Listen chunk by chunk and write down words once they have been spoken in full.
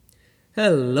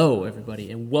Hello,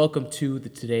 everybody, and welcome to the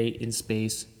Today in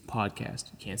Space podcast.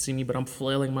 You can't see me, but I'm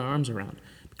flailing my arms around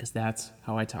because that's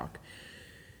how I talk.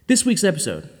 This week's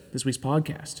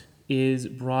podcast, is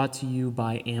brought to you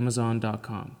by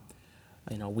Amazon.com.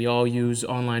 We all use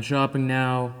online shopping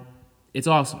now. It's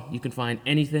awesome. You can find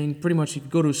anything. Pretty much, you can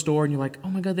go to a store and you're like, oh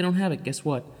my God, they don't have it. Guess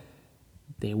what?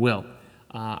 They will.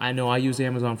 I know I use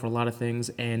Amazon for a lot of things,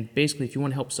 and basically, if you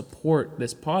want to help support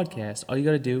this podcast, all you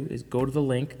got to do is go to the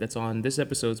link that's on this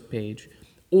episode's page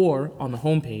or on the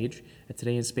homepage at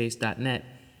todayinspace.net.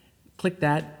 Click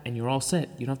that, and you're all set.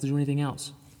 You don't have to do anything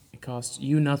else. It costs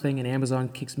you nothing, and Amazon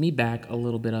kicks me back a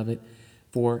little bit of it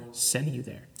for sending you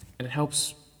there. And it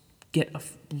helps get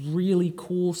really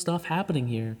cool stuff happening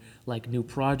here, like new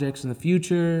projects in the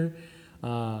future,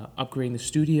 upgrading the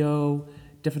studio,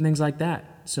 different things like that.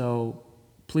 So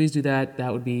please do that.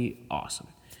 That would be awesome.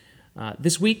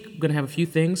 This week, I'm going to have a few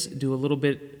things. Do a little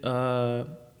bit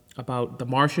about The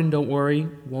Martian. Don't worry.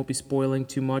 Won't be spoiling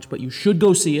too much, but you should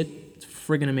go see it. It's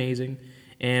friggin' amazing.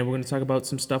 And we're going to talk about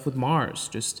some stuff with Mars.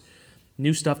 Just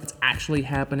new stuff that's actually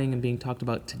happening and being talked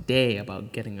about today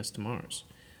about getting us to Mars.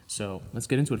 So let's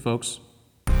get into it, folks.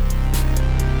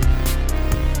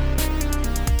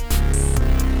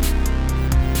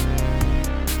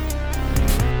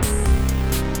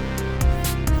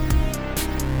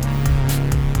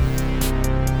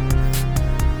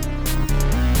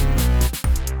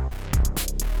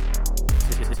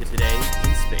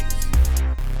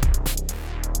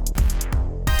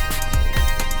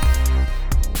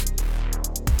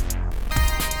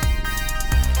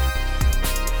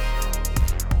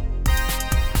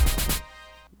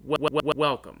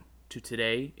 Welcome to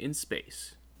Today in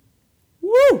Space.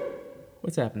 Woo!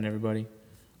 What's happening, everybody?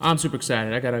 I'm super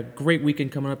excited. I got a great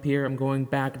weekend coming up here. I'm going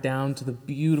back down to the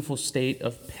beautiful state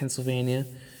of Pennsylvania.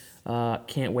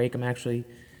 Can't wait. I'm actually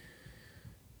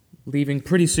leaving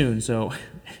pretty soon, so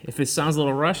if it sounds a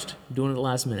little rushed, I'm doing it at the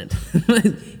last minute.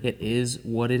 It is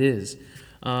what it is.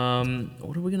 What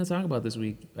are we going to talk about this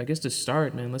week? I guess to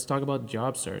start, man, let's talk about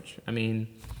job search. I mean,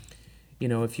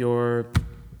 if you're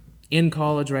in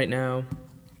college right now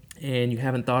and you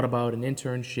haven't thought about an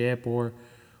internship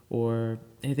or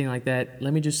anything like that,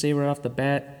 let me just say right off the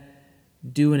bat,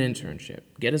 do an internship.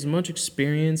 Get as much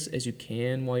experience as you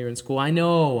can while you're in school. I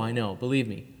know, believe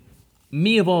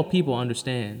me of all people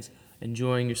understands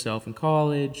enjoying yourself in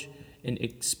college and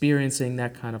experiencing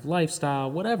that kind of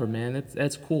lifestyle, whatever, man,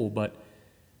 that's cool, but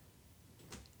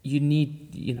you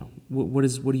need, what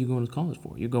are you going to college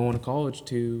for? You're going to college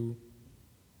to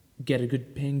get a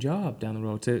good paying job down the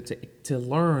road, to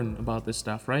learn about this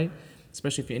stuff, right?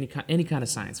 Especially if you're any kind of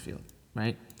science field,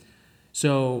 right?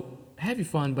 So have your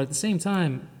fun, but at the same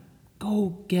time,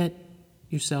 go get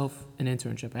yourself an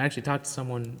internship. I actually talked to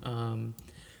someone,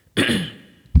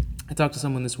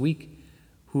 this week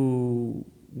who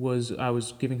I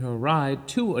was giving her a ride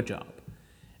to a job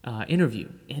interview,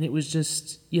 and it was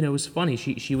just, it was funny.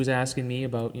 She was asking me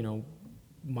about,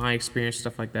 my experience,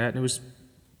 stuff like that, and it was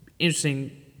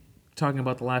interesting talking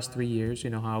about the last 3 years,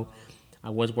 how I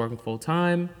was working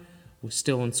full-time, was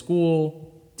still in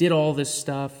school, did all this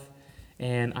stuff,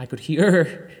 and I could hear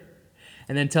her,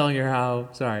 and then telling her how,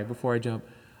 sorry, before I jump,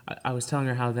 I was telling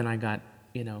her how then I got,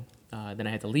 then I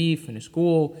had to leave, finish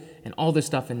school, and all this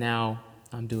stuff, and now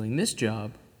I'm doing this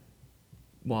job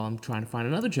while I'm trying to find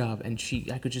another job, and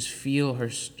I could just feel her,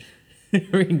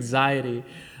 her anxiety,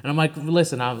 and I'm like,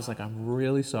 listen, I was like, I'm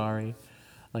really sorry.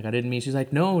 Like, I didn't mean, she's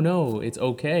like, no, it's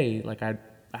okay. Like,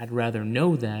 I'd rather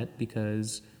know that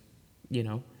because,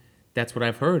 that's what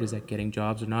I've heard is that getting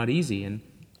jobs are not easy. And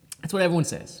that's what everyone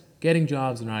says. Getting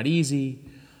jobs are not easy,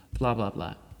 blah, blah,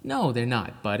 blah. No, they're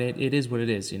not, but it is what it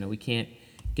is. We can't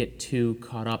get too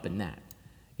caught up in that.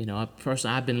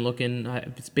 Personally, I've been looking,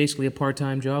 it's basically a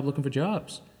part-time job looking for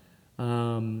jobs.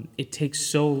 It takes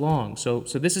so long. So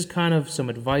this is kind of some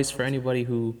advice for anybody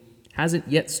who hasn't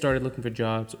yet started looking for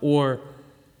jobs or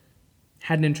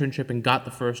had an internship and got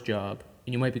the first job,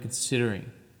 and you might be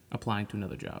considering applying to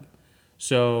another job.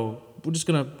 So we're just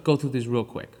going to go through these real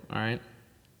quick, all right?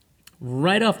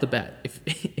 Right off the bat,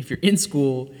 if you're in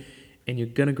school and you're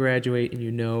going to graduate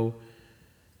and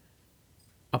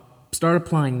start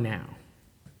applying now.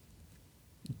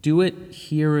 Do it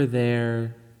here or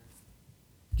there.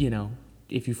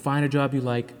 If you find a job you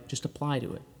like, just apply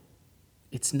to it.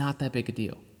 It's not that big a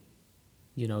deal.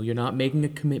 You're not making a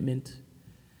commitment.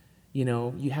 You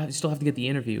still have to get the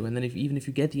interview, and then even if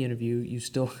you get the interview,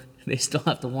 they still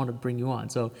have to want to bring you on.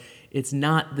 So it's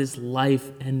not this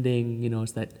life-ending,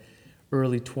 it's that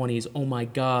early 20s. Oh my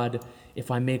God, if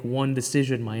I make one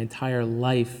decision, my entire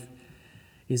life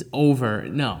is over.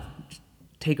 No,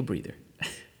 take a breather.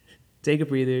 Take a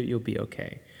breather. You'll be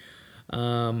okay.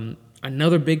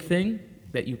 Another big thing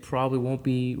that you probably won't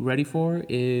be ready for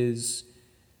is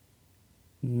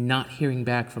not hearing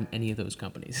back from any of those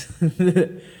companies.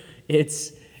 I've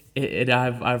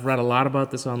read a lot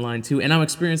about this online too, and I'm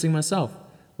experiencing myself.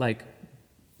 Like,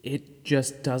 it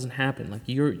just doesn't happen. Like,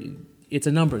 it's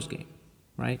a numbers game,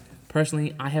 right?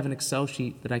 Personally, I have an Excel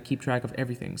sheet that I keep track of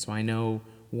everything, so I know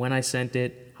when I sent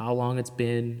it, how long it's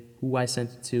been, who I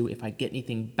sent it to. If I get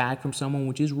anything back from someone,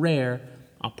 which is rare,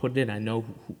 I'll put it in. I know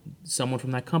someone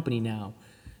from that company now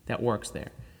that works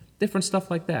there. Different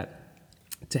stuff like that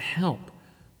to help.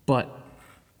 But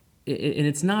and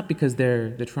it's not because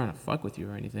they're trying to fuck with you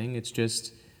or anything. It's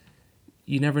just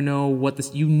you never know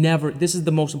this is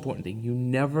the most important thing. You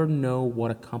never know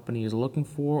what a company is looking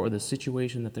for or the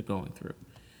situation that they're going through.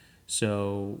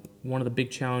 So one of the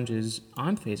big challenges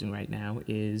I'm facing right now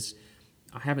is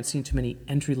I haven't seen too many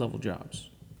entry-level jobs,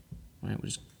 right?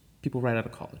 Which is people right out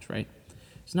of college, right?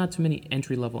 There's not too many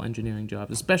entry-level engineering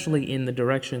jobs, especially in the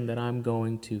direction that I'm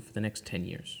going to for the next 10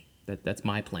 years. That's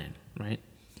my plan, right?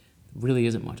 Really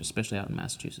isn't much, especially out in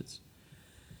Massachusetts.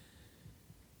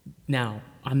 Now,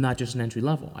 I'm not just an entry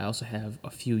level. I also have a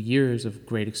few years of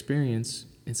great experience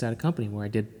inside a company where I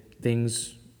did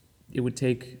things it would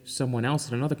take someone else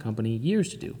at another company years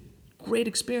to do. Great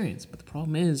experience, but the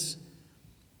problem is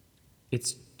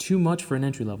it's too much for an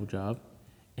entry level job,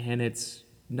 and it's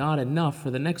not enough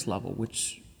for the next level,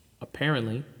 which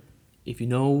apparently, if you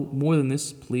know more than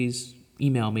this, please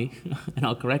email me and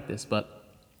I'll correct this. But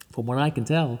from what I can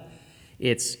tell,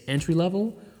 it's entry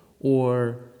level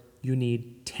or you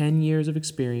need 10 years of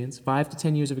experience, 5 to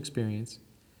 10 years of experience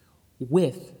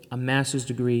with a master's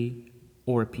degree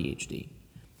or a PhD.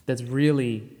 That's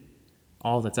really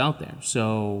all that's out there.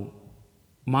 So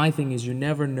my thing is you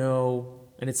never know,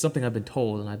 and it's something I've been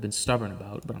told and I've been stubborn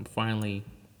about, but I'm finally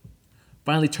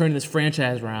turning this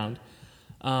franchise around.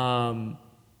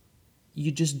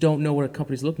 You just don't know what a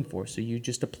company's looking for, so you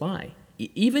just apply.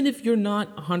 Even if you're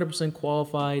not 100%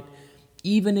 qualified,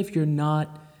 even if you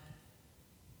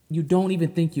don't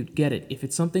even think you'd get it. If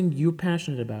it's something you're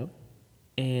passionate about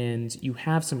and you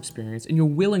have some experience and you're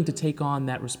willing to take on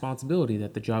that responsibility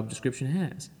that the job description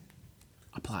has,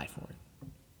 apply for it.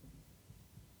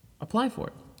 Apply for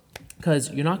it.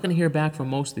 Because you're not going to hear back from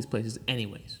most of these places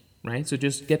anyways, right? So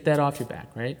just get that off your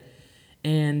back, right?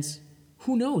 And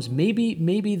who knows?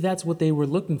 Maybe that's what they were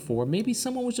looking for. Maybe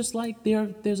someone was just like,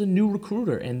 there's a new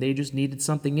recruiter and they just needed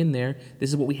something in there. This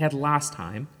is what we had last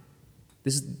time.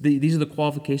 These are the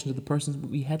qualifications of the persons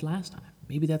we had last time.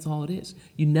 Maybe that's all it is.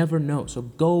 You never know. So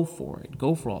go for it.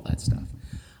 Go for all that stuff.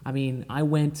 I mean, I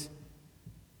went,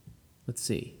 let's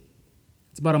see,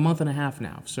 it's about a month and a half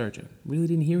now of searching. Really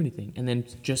didn't hear anything. And then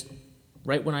just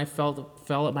right when I fell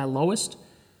at my lowest,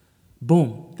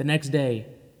 boom, the next day,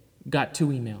 got 2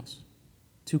 emails,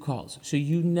 2 calls. So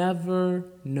you never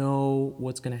know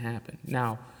what's going to happen.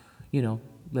 Now,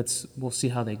 we'll see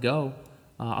how they go.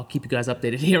 I'll keep you guys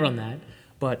updated here on that.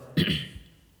 But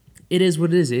it is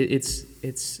what it is.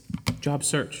 It's job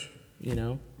search,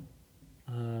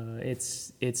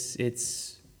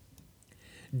 It's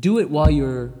do it while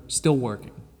you're still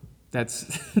working.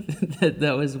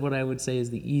 That was what I would say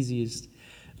is the easiest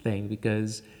thing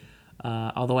because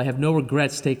although I have no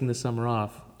regrets taking the summer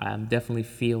off, I'm definitely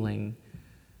feeling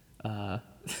the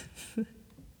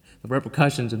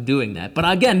repercussions of doing that. But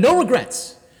again, no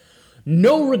regrets.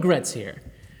 No regrets here.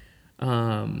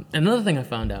 Another thing I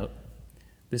found out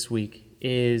this week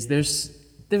is there's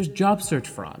job search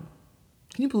fraud.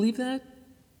 Can you believe that?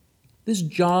 This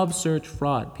job search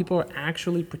fraud. People are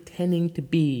actually pretending to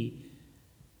be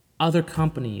other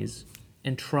companies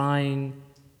and trying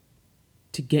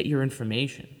to get your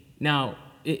information. Now,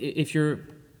 if you're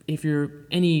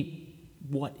any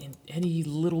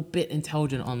little bit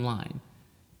intelligent online,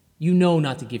 you know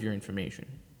not to give your information.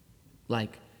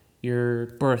 Like your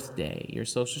birthday, your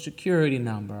social security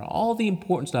number, all the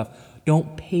important stuff.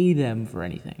 Don't pay them for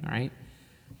anything, right?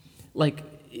 Like,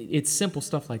 it's simple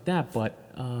stuff like that, but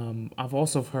I've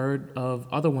also heard of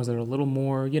other ones that are a little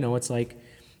more, it's like,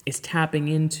 it's tapping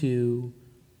into,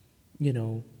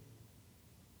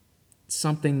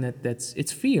 something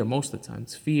it's fear most of the time.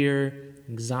 It's fear,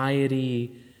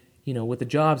 anxiety, with the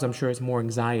jobs, I'm sure it's more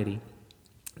anxiety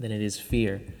than it is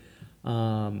fear.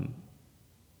 And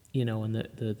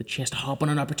the chance to hop on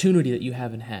an opportunity that you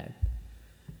haven't had.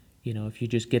 If you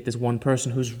just get this one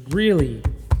person who's really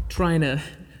trying to,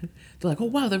 they're like, oh,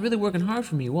 wow, they're really working hard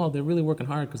for me. Well, they're really working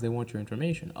hard because they want your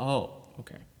information. Oh,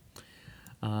 okay.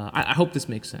 I hope this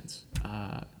makes sense.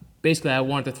 Basically, I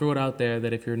wanted to throw it out there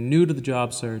that if you're new to the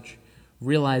job search,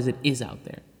 realize it is out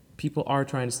there. People are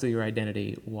trying to steal your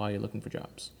identity while you're looking for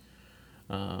jobs.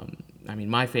 I mean,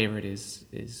 my favorite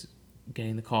is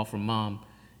getting the call from mom.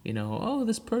 Oh,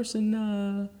 this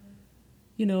person,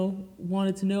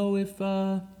 wanted to know if,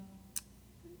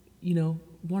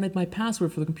 wanted my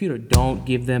password for the computer. Don't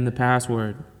give them the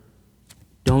password.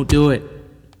 Don't do it.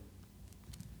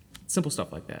 Simple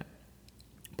stuff like that.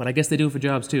 But I guess they do it for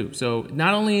jobs too. So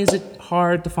not only is it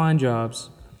hard to find jobs,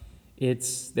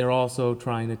 they're also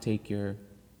trying to take your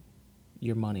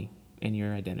money and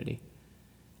your identity.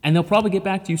 And they'll probably get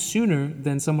back to you sooner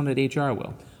than someone at HR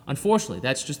will. Unfortunately,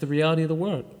 that's just the reality of the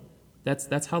world.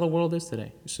 That's how the world is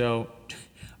today. So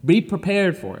be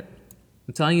prepared for it.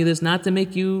 I'm telling you this not to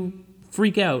make you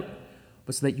freak out,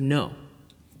 but so that you know.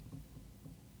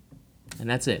 And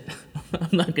that's it. I'm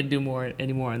not going to do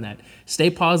any more on that.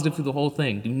 Stay positive through the whole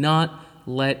thing. Do not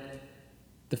let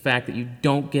the fact that you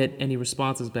don't get any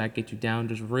responses back get you down.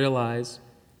 Just realize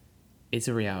it's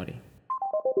a reality.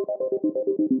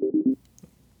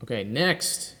 Okay,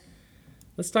 next,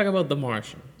 let's talk about The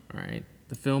Martian, all right?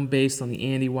 The film based on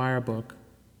the Andy Weir book,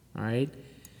 all right?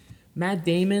 Matt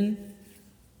Damon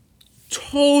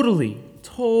totally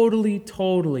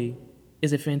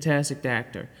is a fantastic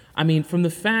actor. I mean,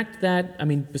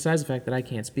 besides the fact that I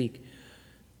can't speak,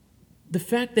 the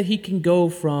fact that he can go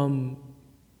from,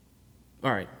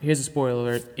 all right, here's a spoiler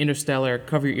alert, Interstellar,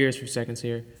 cover your ears for seconds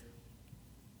here.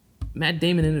 Matt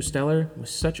Damon in Interstellar was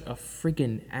such a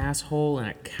freaking asshole and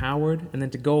a coward, and then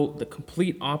to go the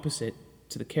complete opposite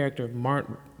to the character of Mark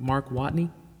Watney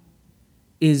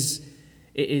is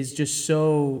just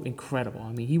so incredible.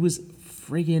 I mean, he was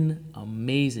friggin'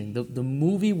 amazing. The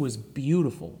movie was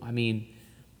beautiful. I mean,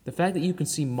 the fact that you can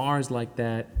see Mars like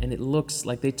that, and it looks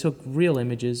like they took real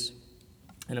images,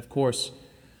 and of course,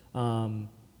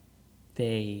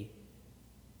 they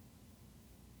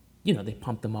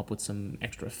pumped them up with some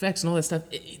extra effects and all that stuff.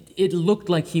 It looked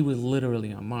like he was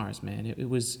literally on Mars, man. It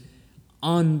was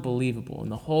unbelievable.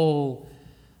 And the whole,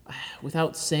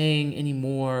 without saying any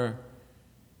more,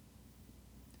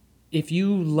 if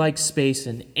you like space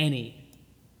in any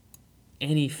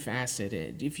facet,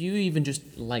 if you even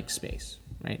just like space,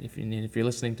 right? If you're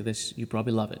listening to this, you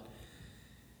probably love it.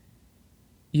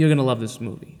 You're going to love this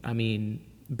movie. I mean,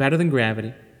 better than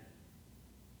Gravity.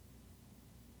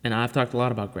 And I've talked a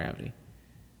lot about Gravity.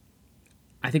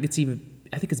 I think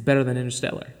it's better than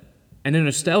Interstellar. And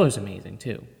Interstellar's amazing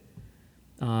too.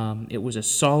 It was a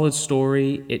solid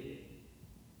story.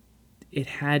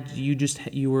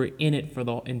 You were in it for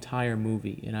the entire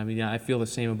movie. And I mean, I feel the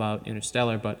same about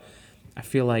Interstellar, but I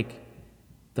feel like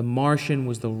The Martian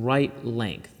was the right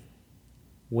length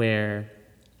where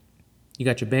you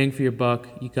got your bang for your buck,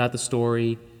 you got the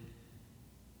story.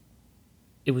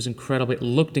 It was incredible. It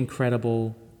looked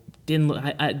incredible.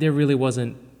 There really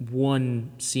wasn't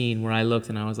one scene where I looked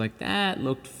and I was like, that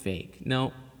looked fake.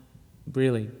 No,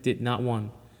 really, not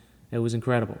one. It was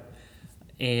incredible.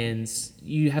 And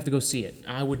you have to go see it.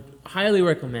 I would highly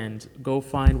recommend go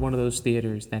find one of those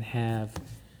theaters that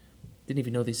didn't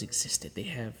even know these existed. They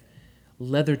have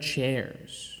leather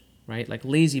chairs, right? Like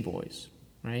Lazy Boys,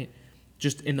 right?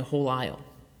 Just in the whole aisle.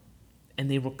 And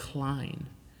they recline.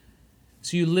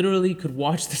 So you literally could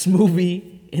watch this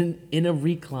movie in a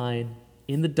recline,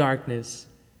 in the darkness.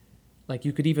 Like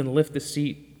you could even lift the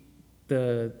seat,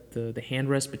 the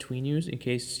handrest between you in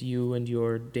case you and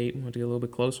your date want to get a little bit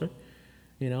closer,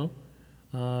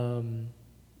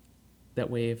 That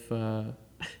way if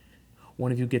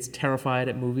one of you gets terrified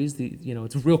at movies,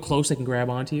 it's real close, they can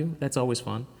grab onto you. That's always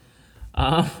fun.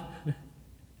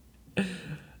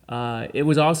 It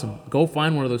was awesome. Go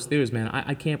find one of those theaters, man.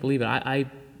 I can't believe it. I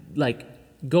like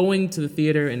going to the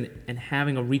theater and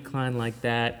having a recline like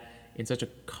that in such a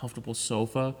comfortable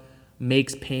sofa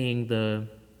makes paying the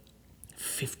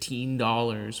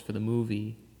 $15 for the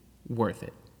movie worth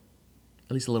it.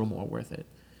 At least a little more worth it.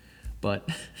 But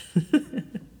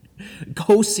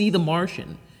go see The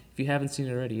Martian if you haven't seen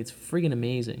it already. It's friggin'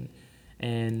 amazing.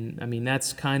 And I mean,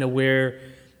 that's kind of where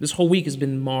this whole week has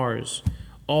been Mars.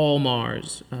 All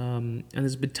Mars. And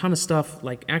there's been a ton of stuff.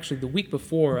 Like actually the week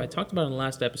before, I talked about it in the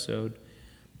last episode,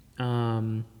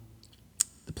 the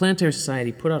Planetary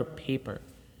Society put out a paper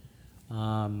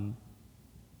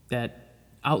that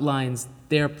outlines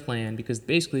their plan, because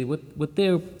basically what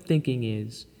they're thinking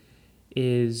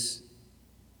is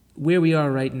where we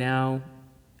are right now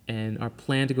and our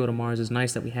plan to go to Mars is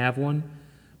nice that we have one,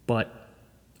 but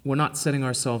we're not setting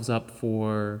ourselves up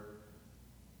for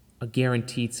a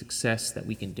guaranteed success that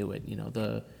we can do it.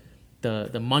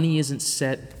 The money isn't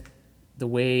set the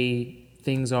way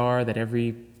things are, that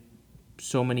every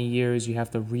so many years you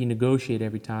have to renegotiate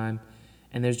every time,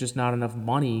 and there's just not enough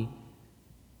money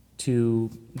to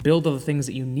build all the things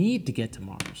that you need to get to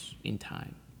Mars in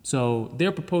time. So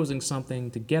they're proposing something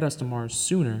to get us to Mars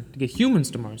sooner, to get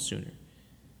humans to Mars sooner,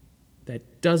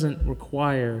 that doesn't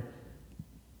require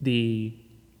the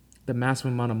massive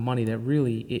amount of money that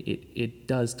really it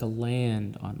does to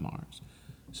land on Mars.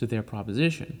 So their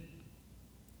proposition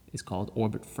is called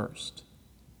Orbit First.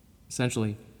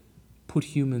 Essentially, put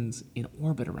humans in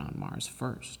orbit around Mars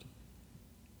first.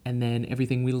 And then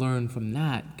everything we learn from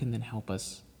that can then help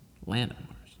us land on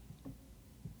Mars.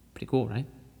 Pretty cool, right?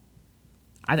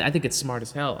 I think it's smart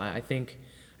as hell. I think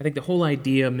the whole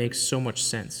idea makes so much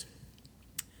sense.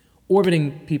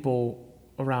 Orbiting people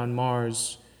around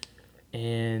Mars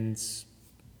and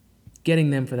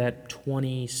getting them for that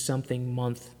 20-something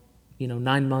month,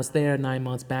 9 months there, 9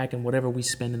 months back, and whatever we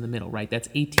spend in the middle, right? That's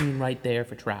 18 right there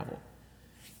for travel.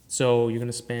 So you're going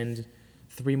to spend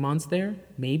 3 months there,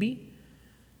 maybe?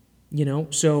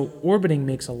 So orbiting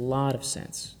makes a lot of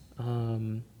sense.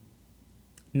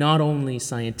 Not only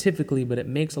scientifically, but it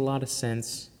makes a lot of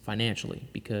sense financially,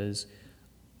 because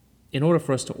in order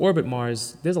for us to orbit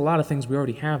Mars, there's a lot of things we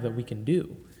already have that we can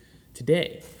do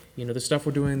today. The stuff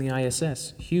we're doing in the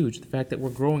ISS, huge. The fact that we're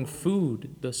growing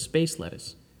food, the space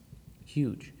lettuce,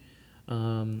 huge.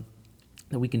 That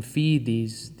we can feed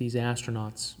these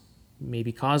astronauts,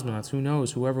 maybe cosmonauts, who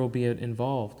knows, whoever will be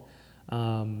involved.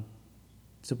 So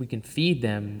we can feed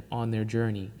them on their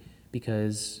journey,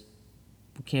 because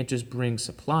we can't just bring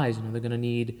supplies. They're gonna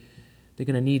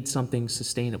need something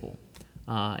sustainable.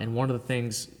 And one of the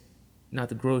things, not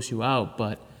to gross you out,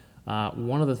 but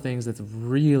one of the things that's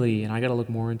really, and I got to look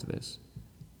more into this,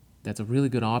 that's a really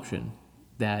good option,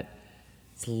 that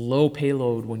it's low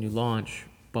payload when you launch,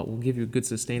 but will give you a good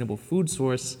sustainable food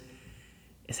source,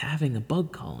 is having a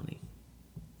bug colony,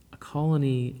 a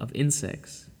colony of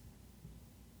insects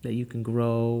that you can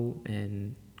grow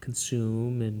and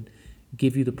consume and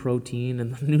give you the protein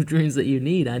and the nutrients that you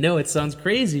need. I know it sounds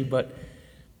crazy, but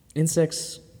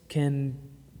insects can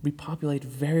repopulate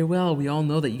very well. We all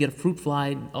know that you get a fruit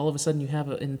fly, all of a sudden you have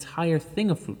an entire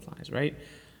thing of fruit flies, right?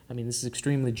 I mean, this is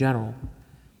extremely general.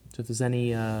 So if there's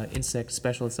any insect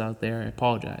specialists out there, I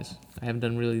apologize. I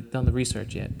haven't really done the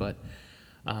research yet, but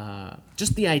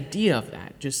just the idea of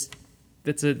that,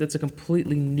 that's a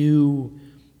completely new,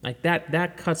 like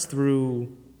that cuts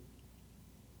through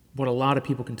what a lot of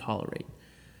people can tolerate,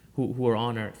 who are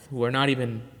on Earth, who are not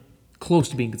even close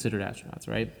to being considered astronauts,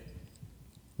 right?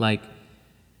 Like,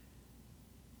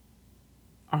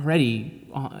 already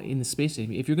in the space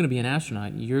station, if you're going to be an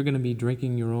astronaut, you're going to be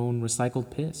drinking your own recycled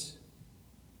piss.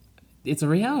 It's a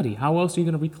reality. How else are you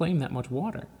going to reclaim that much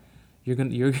water? You're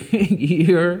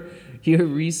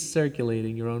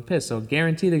recirculating your own piss. So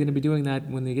guarantee they're going to be doing that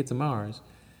when they get to Mars.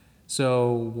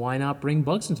 So why not bring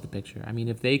bugs into the picture? I mean,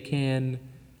 if they can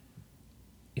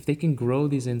grow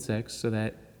these insects so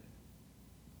that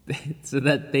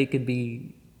they can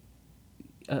be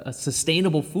a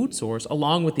sustainable food source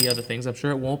along with the other things. I'm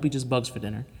sure it won't be just bugs for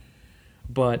dinner,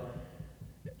 but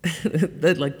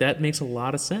that makes a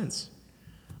lot of sense.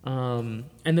 And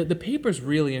the paper's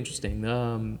really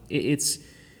interesting. It's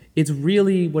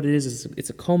really what it is it's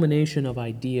a culmination of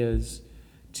ideas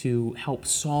to help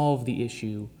solve the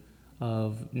issue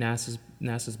of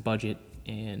NASA's budget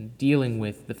and dealing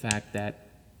with the fact that,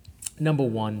 number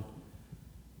one,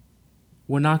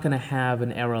 we're not going to have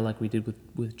an era like we did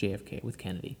with JFK, with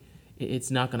Kennedy.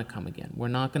 It's not going to come again. We're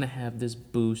not going to have this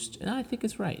boost, and I think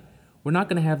it's right. We're not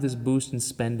going to have this boost in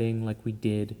spending like we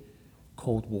did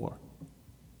Cold War,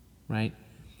 right?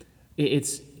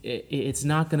 It's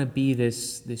not going to be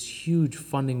this huge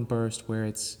funding burst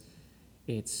where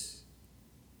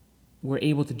we're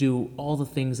able to do all the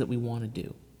things that we want to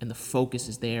do, and the focus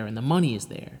is there, and the money is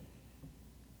there.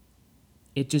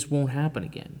 It just won't happen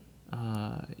again.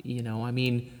 I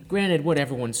mean, granted, what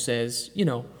everyone says,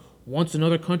 once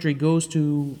another country goes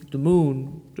to the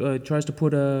moon, tries to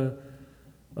put a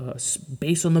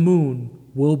base on the moon,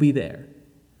 we'll be there.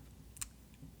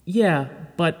 Yeah,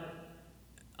 but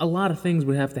a lot of things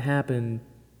would have to happen.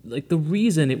 Like, the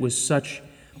reason it was such...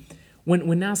 When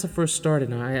NASA first started,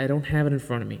 now I don't have it in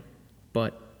front of me,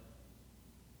 but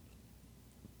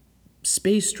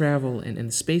space travel and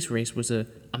the space race was a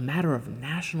matter of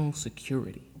national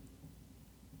security.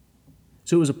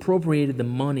 So it was appropriated the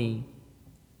money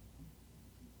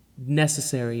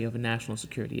necessary of a national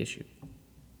security issue,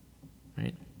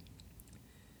 right?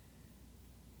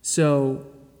 So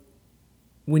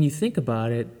when you think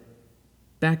about it,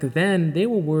 back then they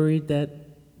were worried that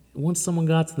once someone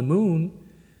got to the moon,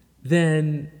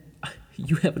 then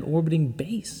you have an orbiting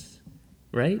base,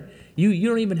 right? You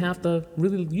don't even have to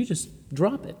really, you just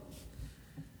drop it.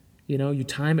 You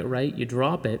time it right, you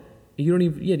drop it. You don't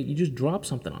even, you just drop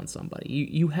something on somebody.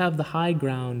 You have the high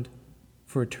ground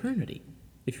for eternity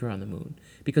if you're on the moon.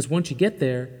 Because once you get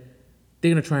there,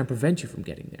 they're going to try and prevent you from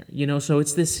getting there. So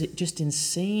it's this just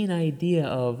insane idea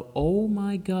of, oh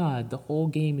my God, the whole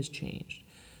game has changed.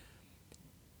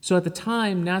 So at the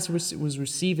time, NASA was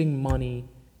receiving money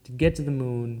to get to the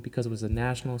moon because it was a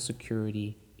national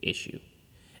security issue.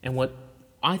 And what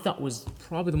I thought was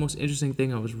probably the most interesting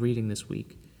thing I was reading this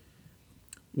week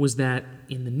was that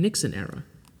in the Nixon era,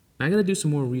 I got to do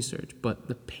some more research, but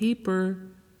the paper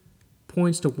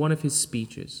points to one of his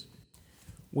speeches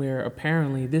where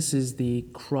apparently this is the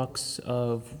crux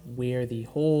of where the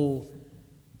whole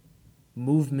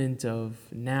movement of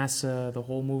NASA, the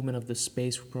whole movement of the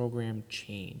space program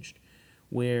changed,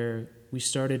 where we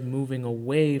started moving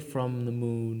away from the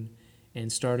moon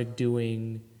and started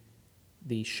doing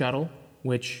the shuttle,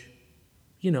 which,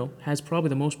 has probably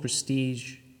the most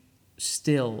prestige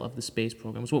still of the space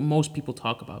program. It's what most people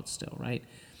talk about still, right?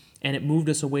 And it moved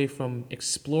us away from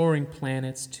exploring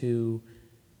planets to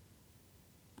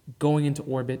going into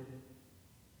orbit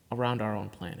around our own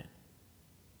planet.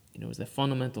 It was that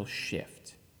fundamental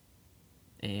shift.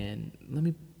 And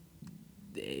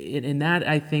that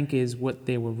I think is what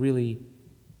they were really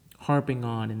harping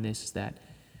on in this,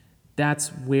 that's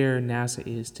where NASA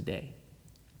is today.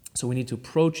 So we need to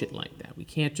approach it like that. We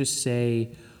can't just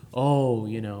say, oh,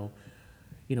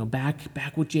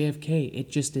 back with JFK, it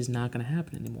just is not going to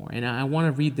happen anymore. And I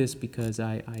want to read this because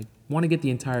I want to get the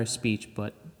entire speech,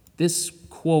 but this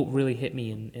quote really hit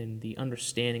me in the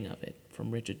understanding of it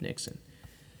from Richard Nixon,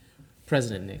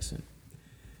 President Nixon.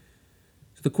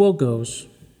 So the quote goes,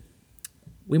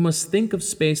 "We must think of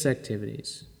space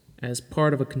activities as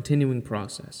part of a continuing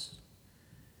process,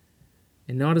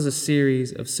 and not as a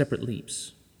series of separate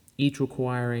leaps, each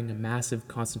requiring a massive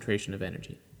concentration of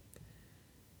energy.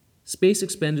 Space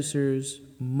expenditures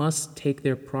must take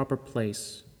their proper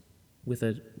place with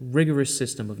a rigorous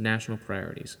system of national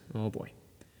priorities." Oh boy.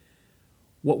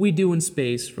 "What we do in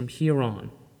space from here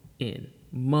on in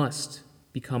must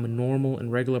become a normal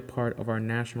and regular part of our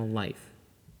national life,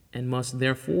 and must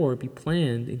therefore be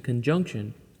planned in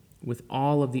conjunction with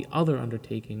all of the other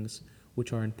undertakings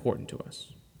which are important to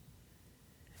us."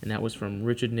 And that was from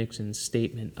Richard Nixon's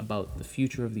statement about the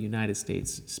future of the United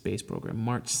States space program,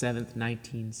 March 7th,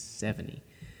 1970.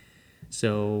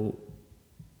 So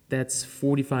that's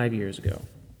 45 years ago,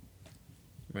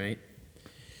 right?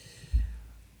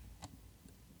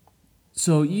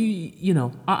 So,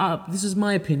 this is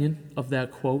my opinion of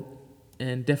that quote,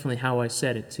 and definitely how I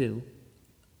said it, too.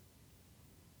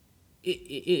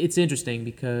 It's interesting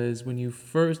because when the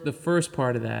first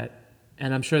part of that,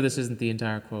 and I'm sure this isn't the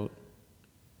entire quote,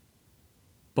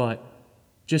 but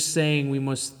just saying we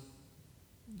must,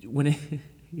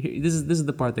 this is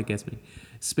the part that gets me.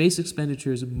 Space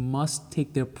expenditures must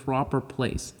take their proper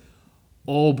place.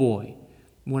 Oh boy,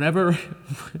 whenever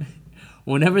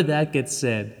that gets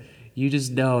said, you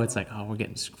just know it's like, oh, we're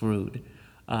getting screwed.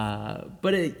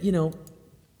 But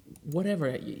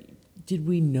whatever. Did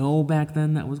we know back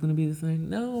then that was going to be the thing?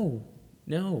 No.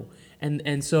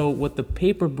 And so what the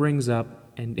paper brings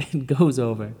up and goes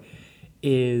over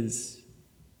is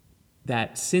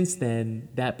that since then,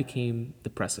 that became the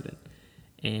precedent.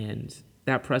 And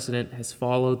that precedent has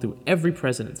followed through every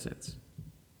president since.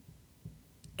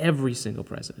 Every single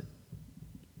president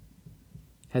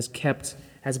has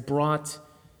brought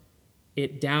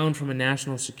it down from a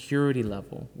national security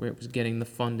level where it was getting the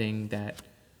funding that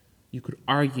you could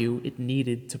argue it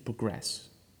needed to progress,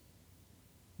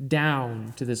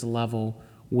 down to this level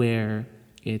where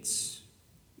it's,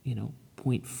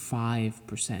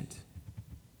 0.5%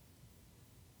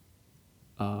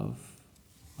 of,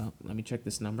 well, let me check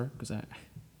this number, because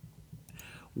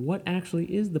what actually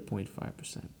is the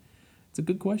 0.5%? It's a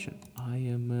good question.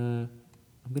 I'm going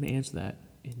to answer that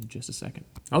in just a second.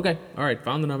 Okay, all right,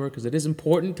 found the number, because it is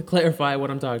important to clarify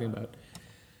what I'm talking about.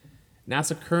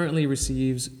 NASA currently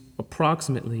receives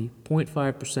approximately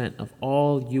 0.5% of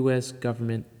all U.S.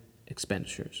 government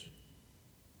expenditures.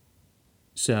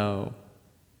 So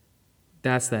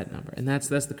that's that number, and that's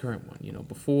the current one.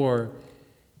 Before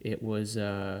it was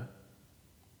there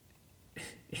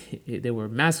were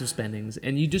massive spendings,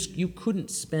 and you couldn't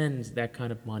spend that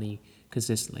kind of money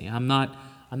consistently. I'm not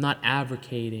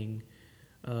advocating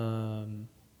that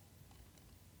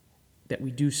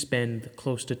we do spend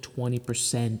close to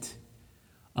 20%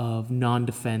 of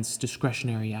non-defense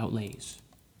discretionary outlays,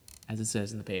 as it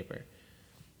says in the paper,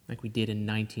 like we did in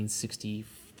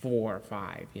 1964 or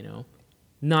 5,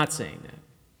 Not saying that.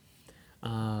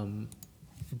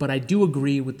 But I do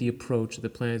agree with the approach the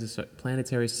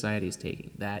Planetary Society is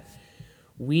taking, that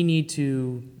we need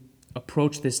to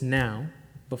approach this now,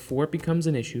 before it becomes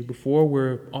an issue, before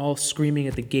we're all screaming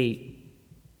at the gate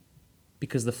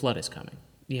because the flood is coming.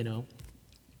 You know,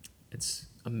 it's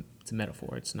a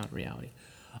metaphor. It's not reality.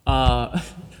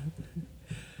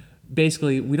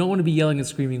 Basically, we don't want to be yelling and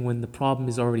screaming when the problem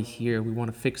is already here. We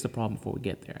want to fix the problem before we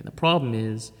get there. And the problem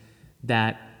is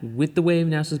that with the way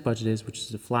NASA's budget is, which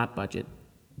is a flat budget,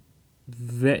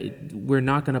 we're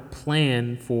not going to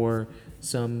plan for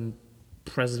some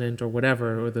president or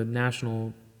whatever, or the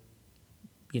national,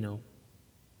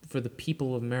 for the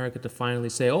people of America to finally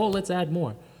say, oh, let's add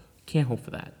more. Can't hope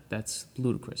for that. That's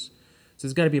ludicrous. So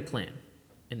there's got to be a plan,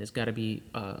 and there's got to be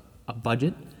a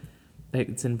budget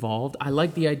that's involved. I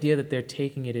like the idea that they're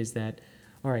taking it is that,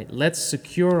 all right, let's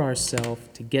secure ourselves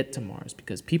to get to Mars,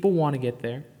 because people want to get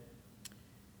there.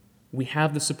 We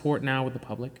have the support now with the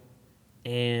public,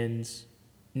 and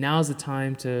now's the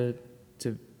time to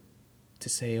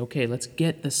say, okay, let's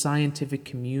get the scientific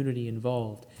community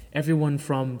involved. Everyone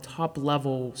from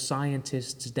top-level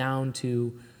scientists down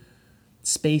to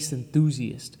space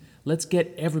enthusiasts. Let's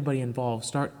get everybody involved.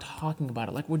 Start talking about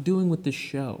it like we're doing with this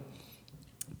show.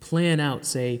 Plan out,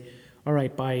 say, all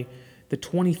right, by the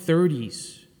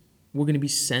 2030s, we're going to be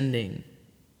sending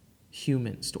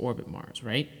humans to orbit Mars,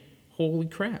 right? Holy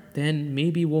crap. Then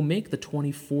maybe we'll make the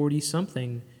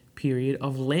 2040-something period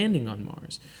of landing on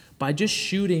Mars. By just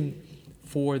shooting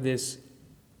for this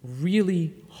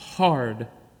really hard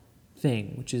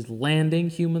thing, which is landing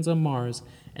humans on Mars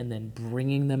and then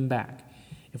bringing them back.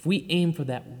 If we aim for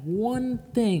that one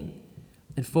thing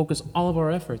and focus all of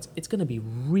our efforts, it's going to be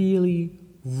really,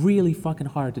 really fucking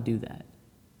hard to do that.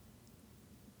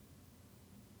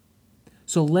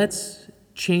 So let's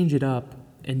change it up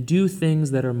and do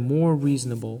things that are more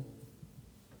reasonable,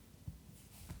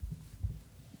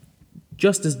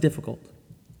 just as difficult.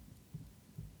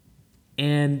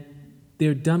 And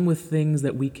they're done with things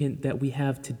that we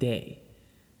have today.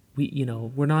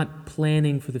 We're not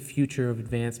planning for the future of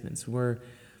advancements. A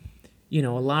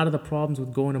lot of the problems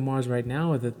with going to Mars right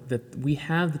now are that we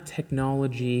have the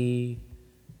technology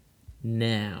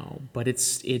now, but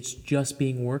it's just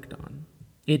being worked on.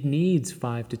 It needs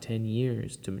 5 to 10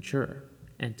 years to mature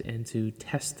and to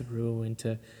test through and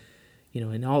to,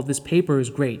 and all this paper is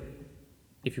great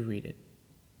if you read it.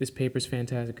 This paper is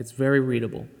fantastic. It's very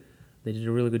readable. They did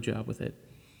a really good job with it.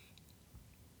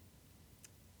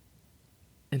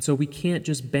 And so we can't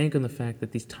just bank on the fact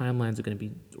that these timelines are going to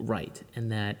be right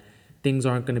and that things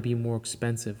aren't going to be more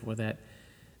expensive or that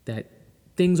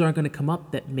things aren't going to come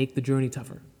up that make the journey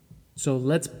tougher. So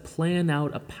let's plan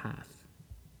out a path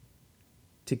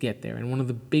to get there. And one of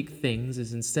the big things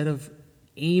is, instead of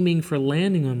aiming for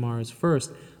landing on Mars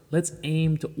first, let's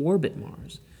aim to orbit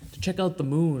Mars, to check out the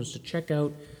moons, to check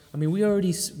out, we've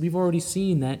already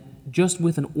seen that just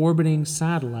with an orbiting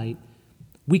satellite,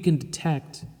 we can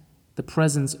detect the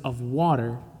presence of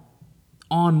water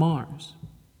on Mars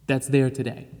that's there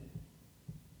today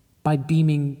by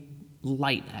beaming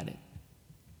light at it,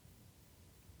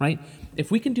 right? If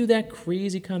we can do that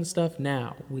crazy kind of stuff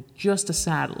now with just a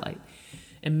satellite,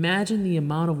 imagine the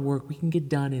amount of work we can get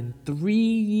done in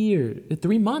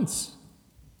 3 months,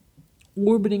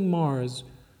 orbiting Mars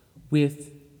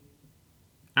with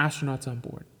astronauts on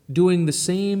board, doing the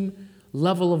same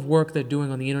level of work they're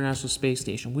doing on the International Space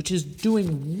Station, which is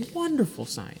doing wonderful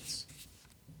science.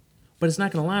 But it's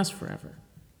not going to last forever.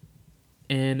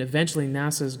 And eventually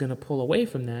NASA is going to pull away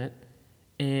from that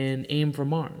and aim for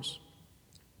Mars.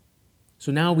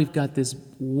 So now we've got this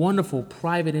wonderful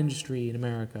private industry in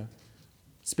America,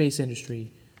 space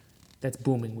industry, that's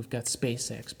booming. We've got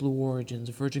SpaceX, Blue Origins,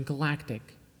 Virgin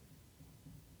Galactic,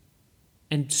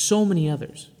 and so many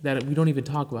others that we don't even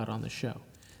talk about on the show,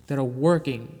 that are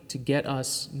working to get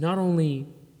us not only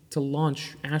to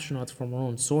launch astronauts from our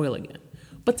own soil again,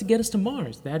 but to get us to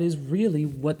Mars. That is really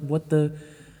what the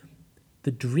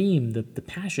dream, the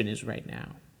passion is right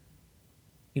now.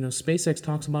 SpaceX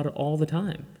talks about it all the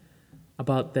time,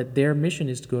 about that their mission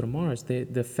is to go to Mars.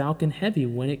 The Falcon Heavy,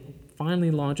 when it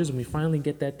finally launches and we finally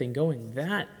get that thing going,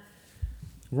 that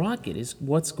rocket is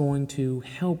what's going to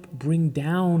help bring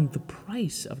down the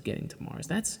price of getting to Mars.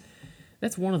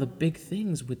 That's one of the big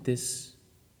things with this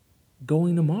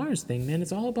going to Mars thing, man.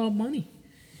 It's all about money.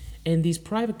 And these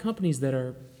private companies that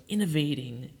are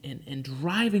innovating and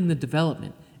driving the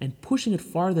development and pushing it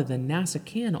farther than NASA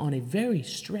can on a very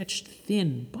stretched,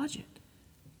 thin budget.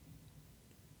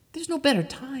 There's no better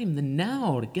time than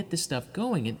now to get this stuff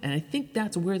going. And I think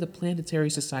that's where the Planetary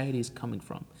Society is coming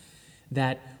from.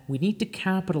 That we need to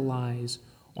capitalize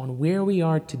on where we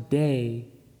are today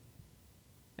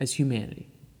as humanity.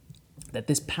 That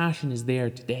this passion is there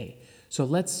today. So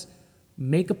let's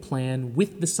make a plan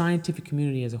with the scientific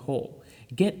community as a whole.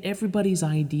 Get everybody's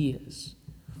ideas,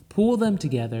 pool them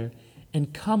together,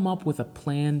 and come up with a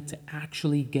plan to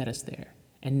actually get us there,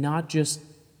 and not just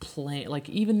plan. Like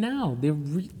even now,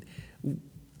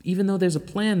 even though there's a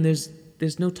plan,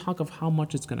 there's no talk of how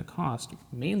much it's going to cost.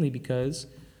 Mainly because,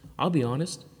 I'll be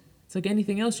honest, it's like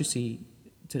anything else you see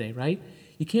today, right?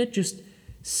 You can't just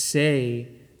say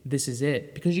this is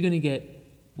it, because you're going to get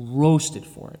roasted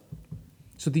for it.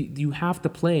 So you have to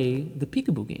play the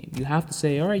peekaboo game. You have to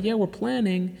say, all right, yeah, we're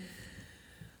planning,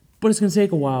 but it's going to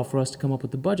take a while for us to come up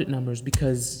with the budget numbers,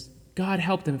 because God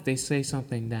help them if they say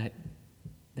something that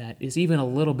is even a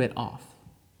little bit off,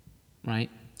 right?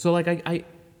 So like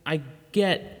I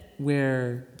get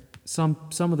where some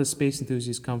of the space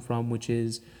enthusiasts come from, which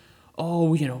is,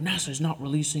 oh, NASA's not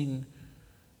releasing,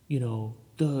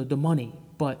 the money,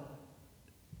 but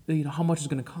how much it's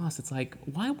going to cost. It's like,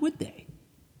 why would they?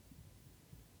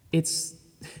 It's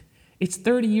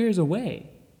 30 years away.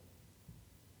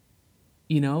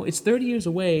 It's 30 years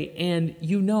away, and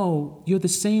you're the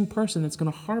same person that's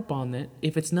going to harp on it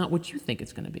if it's not what you think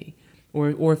it's going to be.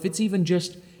 Or if it's even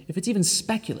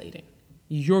speculating,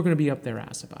 you're going to be up their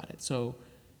ass about it. So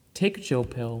take a chill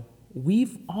pill.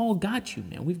 We've all got you,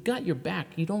 man. We've got your back.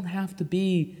 You don't have to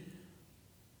be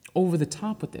over the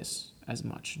top with this as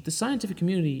much. The scientific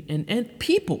community and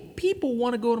people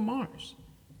want to go to Mars.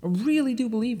 I really do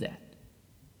believe that.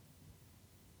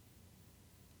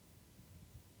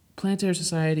 Planetary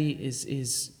Society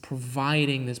is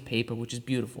providing this paper, which is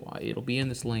beautiful. It'll be in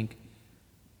this link.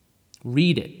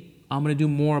 Read it. I'm going to do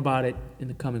more about it in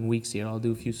the coming weeks here. I'll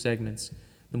do a few segments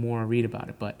the more I read about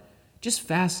it. But just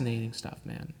fascinating stuff,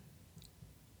 man.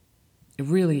 It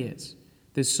really is.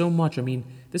 There's so much.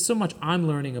 There's so much I'm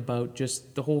learning about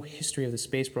just the whole history of the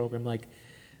space program. Like,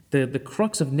 the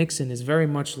crux of Nixon is very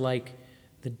much like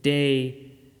the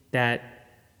day that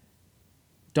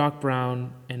Doc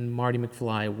Brown and Marty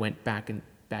McFly went back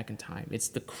in time. It's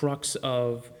the crux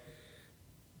of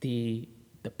the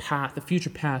future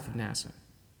path of NASA.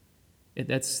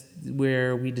 That's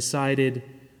where we decided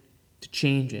to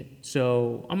change it.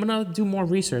 So I'm gonna do more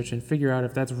research and figure out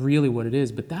if that's really what it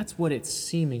is. But that's what it's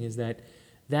seeming, is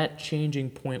that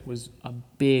changing point was a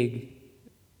big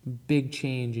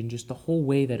change in just the whole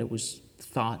way that it was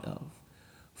thought of,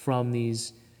 from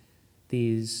these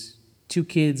two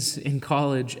kids in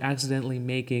college accidentally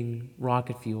making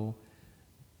rocket fuel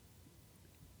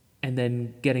and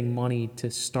then getting money to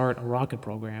start a rocket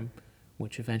program,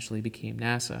 which eventually became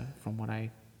NASA, from what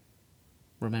I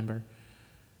remember,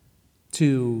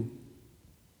 to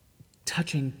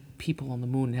touching people on the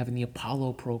moon and having the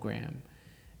Apollo program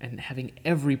and having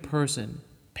every person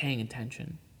paying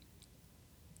attention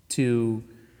to,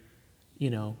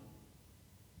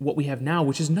 what we have now,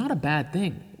 which is not a bad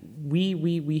thing.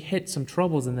 We hit some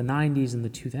troubles in the 90s and the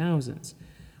 2000s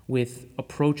with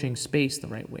approaching space the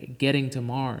right way, getting to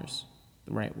Mars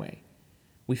the right way.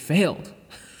 We failed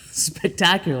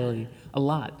spectacularly a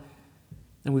lot.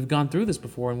 And we've gone through this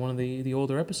before in one of the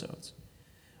older episodes.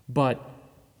 But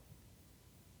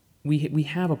we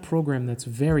have a program that's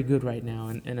very good right now.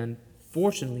 And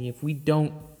unfortunately, if we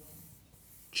don't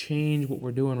change what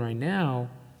we're doing right now,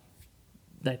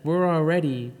 like, we're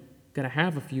already going to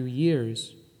have a few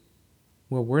years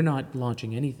where we're not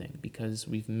launching anything because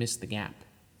we've missed the gap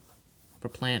for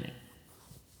planning.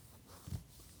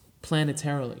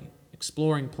 Planetarily,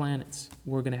 exploring planets,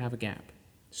 we're going to have a gap.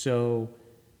 So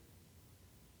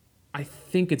I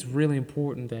think it's really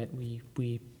important that we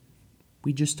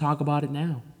just talk about it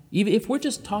now. Even if we're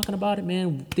just talking about it,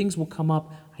 man, things will come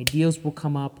up, ideas will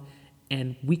come up,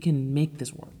 and we can make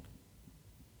this work.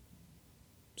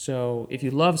 So if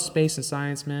you love space and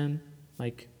science, man,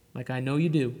 like I know you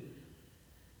do,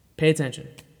 pay attention,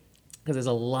 because there's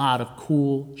a lot of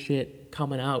cool shit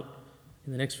coming out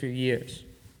in the next few years.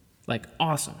 Like,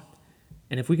 awesome.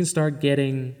 And if we can start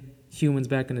getting humans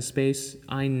back into space,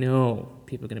 I know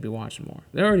people are going to be watching more.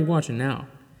 They're already watching now.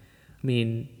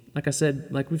 Like I said,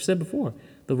 like we've said before,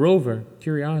 the rover,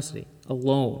 Curiosity,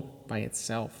 alone by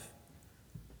itself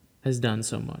has done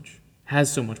so much,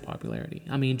 has so much popularity.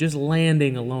 Just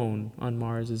landing alone on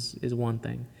Mars is one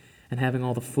thing, and having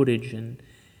all the footage and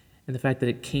the fact that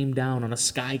it came down on a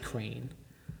sky crane.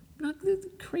 Not the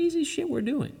crazy shit we're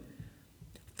doing.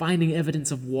 Finding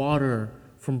evidence of water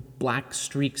from black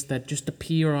streaks that just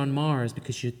appear on Mars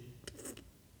because you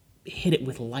hit it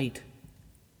with light.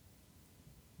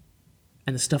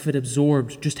 And the stuff it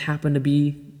absorbed just happened to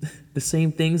be the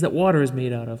same things that water is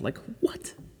made out of. Like,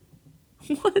 what?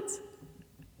 What?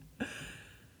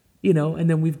 And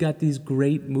then we've got these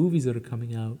great movies that are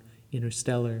coming out.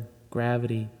 Interstellar,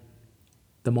 Gravity,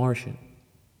 The Martian,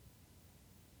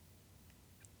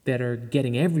 that are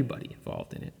getting everybody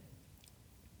involved in it.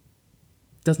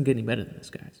 Doesn't get any better than this,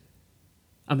 guys.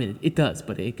 I mean, it does,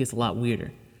 but it gets a lot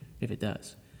weirder if it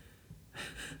does.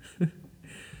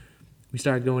 We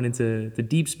start going into the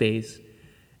deep space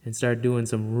and start doing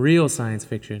some real science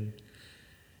fiction,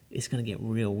 it's going to get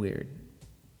real weird.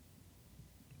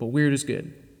 But weird is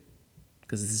good,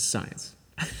 because this is science.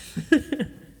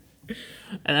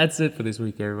 And that's it for this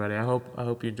week, everybody. I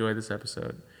hope you enjoyed this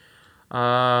episode.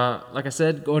 Like I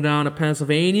said, going down to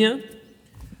Pennsylvania.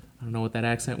 I don't know what that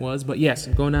accent was, but yes,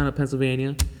 I'm going down to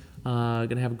Pennsylvania.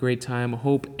 Gonna have a great time. I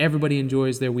hope everybody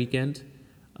enjoys their weekend.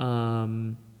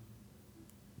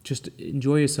 Just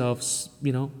enjoy yourselves,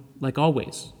 like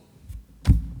always.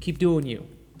 Keep doing you.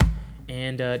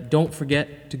 And don't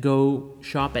forget to go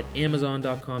shop at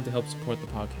Amazon.com to help support the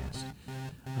podcast.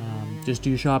 Just do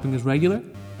your shopping as regular,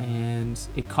 and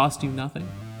it costs you nothing.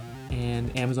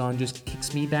 And Amazon just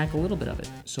kicks me back a little bit of it.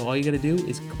 So all you got to do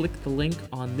is click the link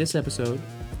on this episode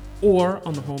or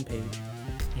on the homepage,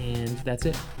 and that's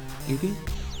it. You're good.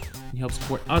 You help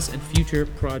support us and future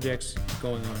projects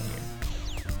going on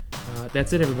here.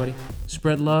 That's it, everybody.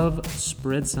 Spread love,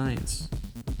 spread science.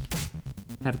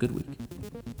 Have a good week.